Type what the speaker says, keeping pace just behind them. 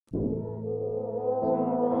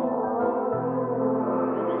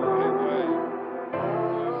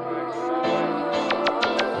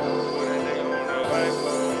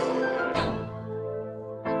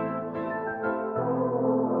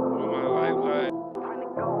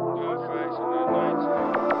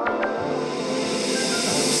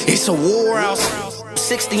It's a war out.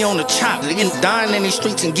 60 on the chop, niggas dying in these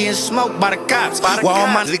streets and getting smoked by the cops. While all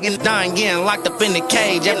my niggas dying, getting locked up in the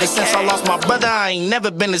cage. Ever since I lost my brother, I ain't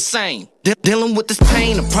never been the same. Dealing with this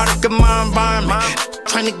pain, a product of my environment.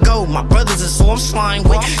 Trying to go, my brothers is who I'm slime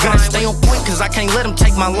with. Gotta stay on point, cause I can't let them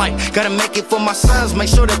take my life. Gotta make it for my sons, make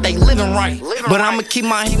sure that they living right. But I'ma keep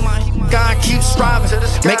my God, keep striving.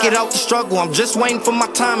 Make it out the struggle, I'm just waiting for my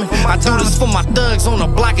timing. I do this for my thugs on the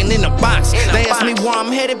block and in the box. They ask me where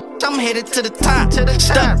I'm headed, I'm headed to the top.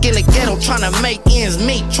 Stuck in the ghetto, trying to make ends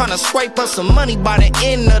meet. Trying to scrape up some money by the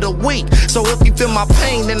end of the week. So if you feel my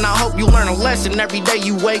pain, then I hope you learn a lesson. Every day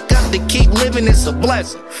you wake up to keep living, it's a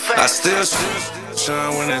blessing. I still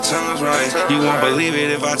shine when the time's right. You won't believe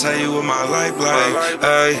it if I tell you what my life like.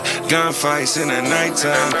 Ay, gunfights in the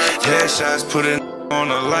nighttime, headshots putting on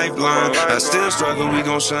a lifeline. I still struggle, we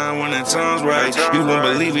gon' shine when the time's right. You won't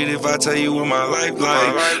believe it if I tell you what my life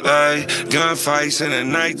like. Ay, gunfights in the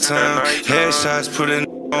nighttime, headshots putting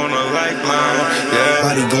on a lifeline. Yeah.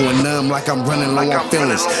 Body going numb like I'm running low on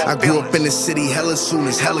feelings. I grew up in the city, hella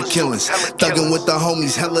shooters, hella killings. Thuggin' with the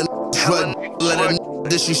homies, hella drug, let a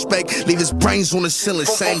disrespect, leave his brains on the ceiling.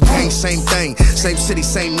 Same gang, same thing, same city,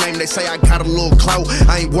 same name. They say I got a little clout,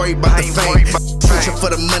 I ain't worried about the fame. Searching for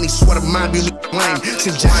the money, swear to mind you lame.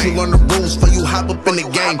 Suggest you learn the rules before you hop up in the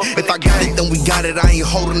game. If I got it, then we got it, I ain't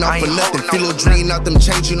holding out for nothing. Feel a dream out them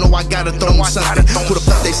change, you know I gotta throw them something. Who the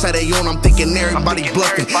fuck they say they on, I'm thinking everybody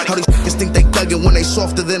bluffing. How these niggas think they thuggin' when they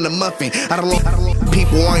softer than a muffin. I don't know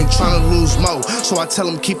people, I ain't trying to lose mo. So I tell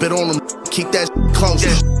them keep it on them, keep that close.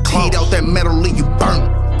 Heat out that metal, leave you burnt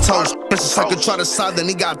toast. Princess I could try to side, then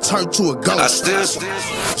he got turned to a ghost. I still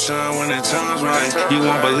shine when the time's right. You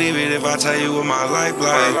won't believe it if I tell you what my life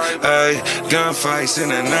like. Ay, gunfights in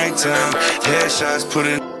the nighttime, headshots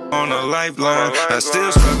putting on a lifeline. I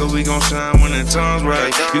still struggle, we gon' shine when the time's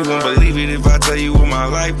right. You won't believe it if I tell you what my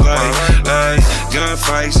life like. Ay,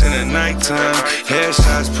 gunfights in the nighttime,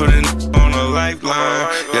 headshots putting on a lifeline.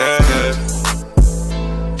 Yeah, yeah.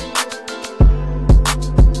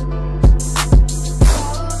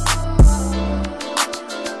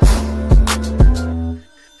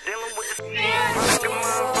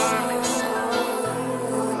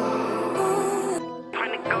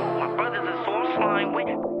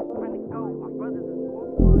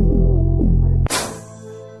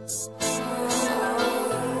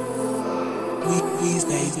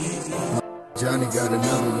 Johnny got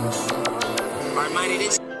another one. Our money,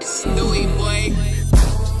 this Stewie, boy.